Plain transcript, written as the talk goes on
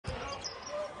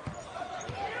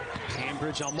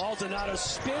Cambridge on Maldonado,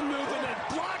 spin move and then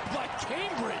blocked by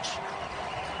Cambridge.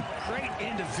 Great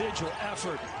individual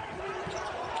effort.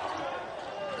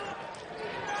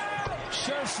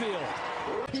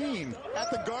 Sherfield. Team at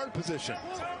the guard position.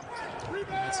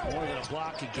 That's more than a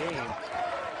block a game.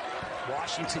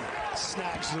 Washington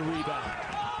snags the rebound.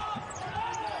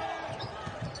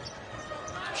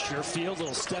 Sherfield,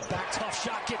 little step back, tough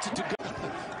shot, gets it to go.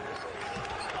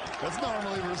 That's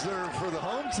normally reserved for the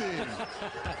home team.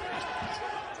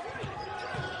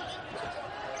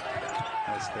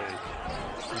 Nice fake.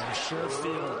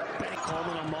 Sherfield, bank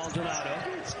Coleman on Maldonado.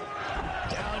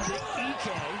 Down to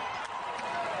Ike.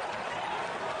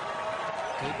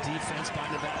 Good defense by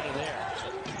Nevada there.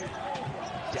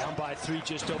 Down by 3,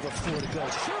 just over 4 to go.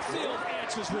 Sherfield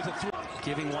answers with a 3,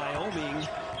 giving Wyoming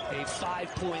a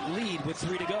 5-point lead with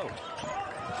 3 to go.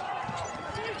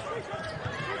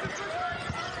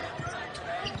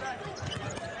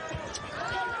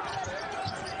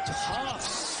 Tough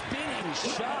spinning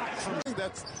shot from.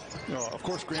 That's, of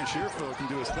course, Grant Sherfield can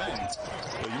do his thing,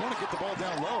 but you want to get the ball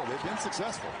down low. They've been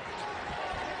successful.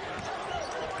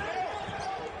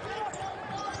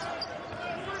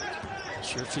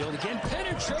 Sherfield again,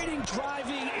 penetrating,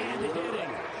 driving, and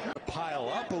hitting. Pile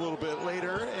up a little bit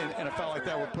later, and a foul like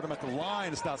that would put him at the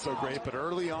line. It's not so great, but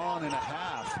early on in a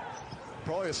half,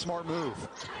 probably a smart move.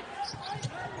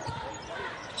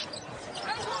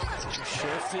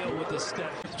 Sherfield with the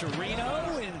step to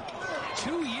Reno. In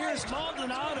 2 years,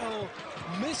 Maldonado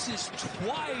misses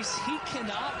twice. He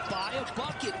cannot buy a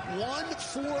bucket. 1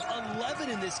 for 11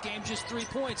 in this game, just 3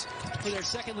 points for their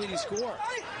second leading scorer.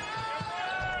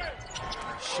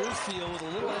 Sherfield with a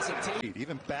little hesitation.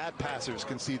 Even bad passers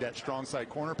can see that strong side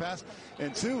corner pass.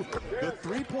 And 2, the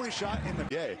 3-point shot in the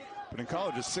NBA. But in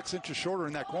college, it's 6 inches shorter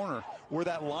in that corner where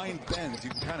that line bends. You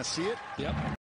can kind of see it. Yep.